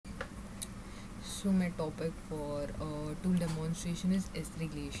So my topic for tool demonstration is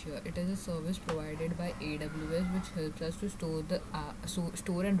S3 Glacier. It is a service provided by AWS which helps us to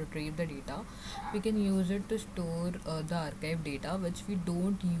store and retrieve the data. We can use it to store the archive data which we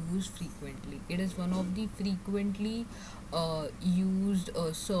don't use frequently. It is one of the frequently used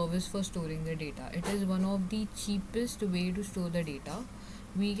service for storing the data. It is one of the cheapest way to store the data.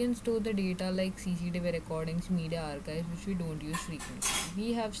 We can store the data like CCTV recordings, media archives, which we don't use frequently.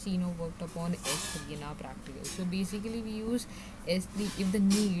 We have seen or worked upon S3 in our practical. So basically, we use S3 if the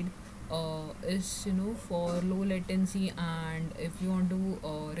need is for low latency and if you want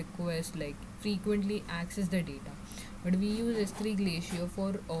to request like frequently access the data. But we use S3 Glacier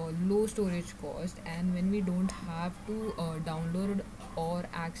for low storage cost and when we don't have to download or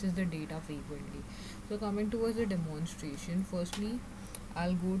access the data frequently. So coming towards the demonstration, firstly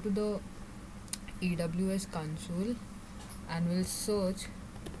I'll go to the AWS console and will search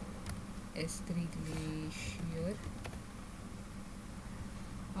S3 Glacier.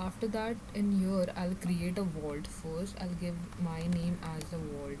 After that, in here I'll create a vault first. I'll give my name as the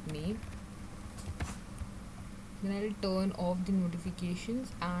vault name. Then I'll turn off the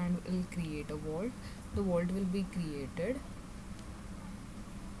notifications and will create a vault. The vault will be created.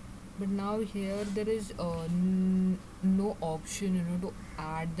 But now here there is no option to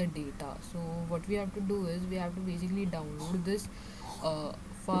add the data. So what we have to do is we have to basically download this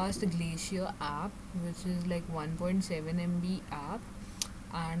fast Glacier app, which is like 1.7 MB app,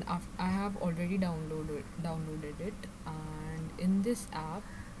 and I have already downloaded it. And in this app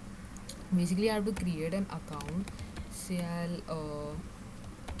basically I have to create an account. Say I'll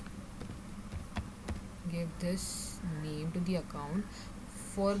give this name to the account.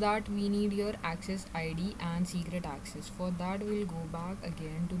 For that we need your access ID and secret access. For that we'll go back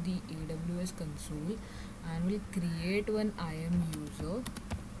again to the AWS console and we'll create one IAM user.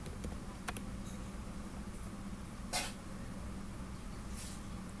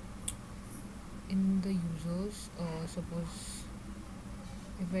 In the users, suppose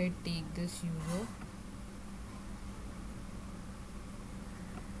if I take this user,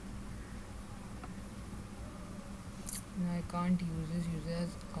 I can't use this user as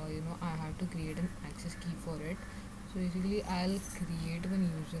I have to create an access key for it. So basically I'll create one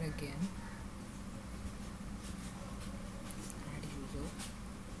user again, add user.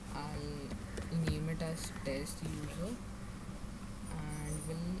 I'll name it as test user and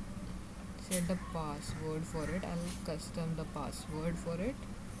will set the password for it. I'll custom the password for it.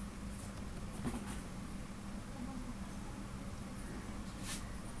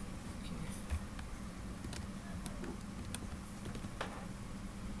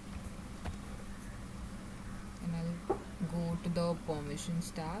 Go to the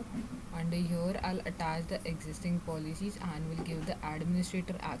permissions tab. Under here I'll attach the existing policies and will give the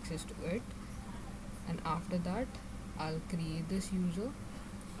administrator access to it, and after that I'll create this user.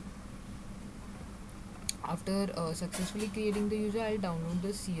 After successfully creating the user, I'll download the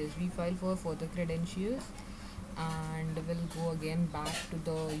CSV file for further credentials and will go again back to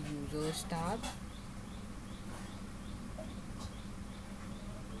the users tab.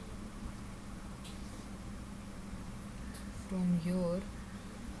 From here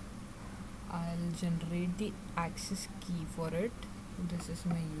I'll generate the access key for it. This is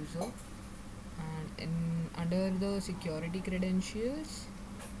my user, and under the security credentials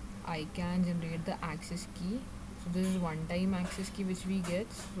I can generate the access key. So this is one time access key which we get.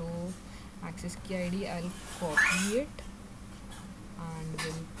 So access key ID I'll copy it and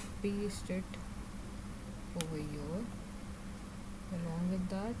will paste it over here. Along with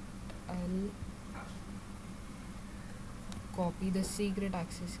that I'll copy the secret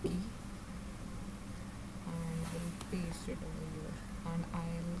access key and will paste it over here, and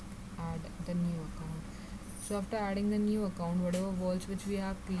I'll add the new account. So after adding the new account, whatever vaults which we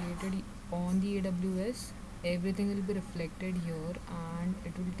have created on the AWS, everything will be reflected here and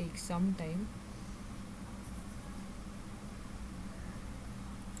it will take some time.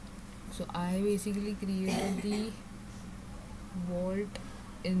 So I basically created the vault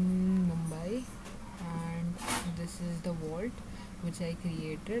in Mumbai, and this is the vault which I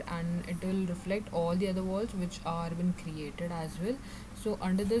created, and it will reflect all the other vaults which are been created as well. So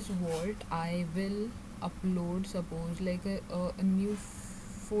under this vault I will upload, suppose like a new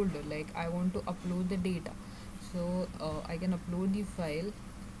folder, like I want to upload the data. So I can upload the file.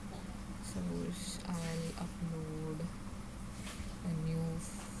 Suppose I'll upload a new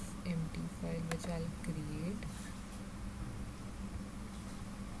empty file which I'll create.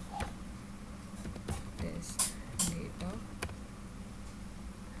 Test data.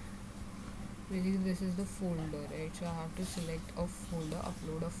 Basically this is the folder, right? So I have to select a folder,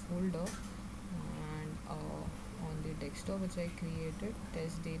 upload a folder, and on the desktop which I created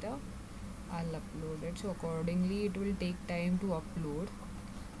test data, I'll upload it. So accordingly it will take time to upload.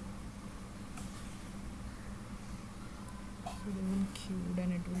 So it will queued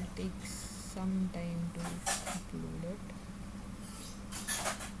and it will take some time to upload it.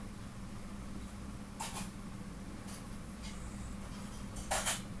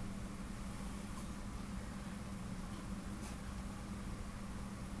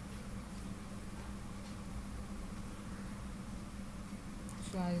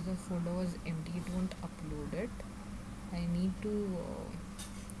 So as the folder was empty, it won't upload it. I need to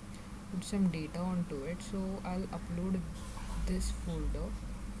put some data onto it. So I'll upload this folder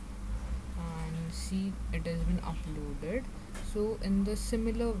and see it has been uploaded. So in the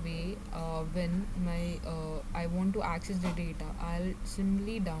similar way, when my I want to access the data, I'll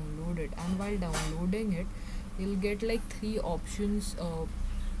simply download it, and while downloading it, you'll get like three options to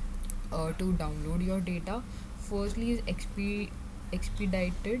download your data. Firstly is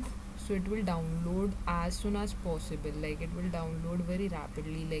expedited, so it will download as soon as possible, like it will download very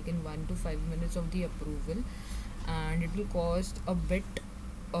rapidly, like in 1 to 5 minutes of the approval, and it will cost a bit.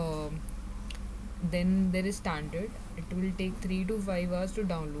 Then there is standard, it will take 3 to 5 hours to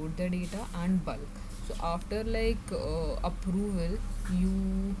download the data, and bulk. So after like approval,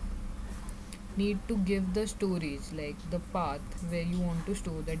 you need to give the storage, like the path where you want to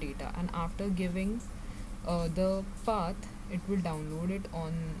store the data, and after giving the path, it will download it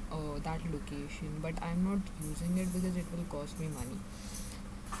on that location, but I'm not using it because it will cost me money.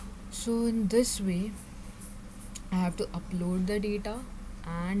 So in this way, I have to upload the data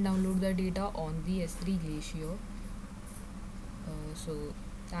and download the data on the S3 Glacier. So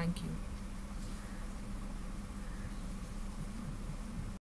thank you.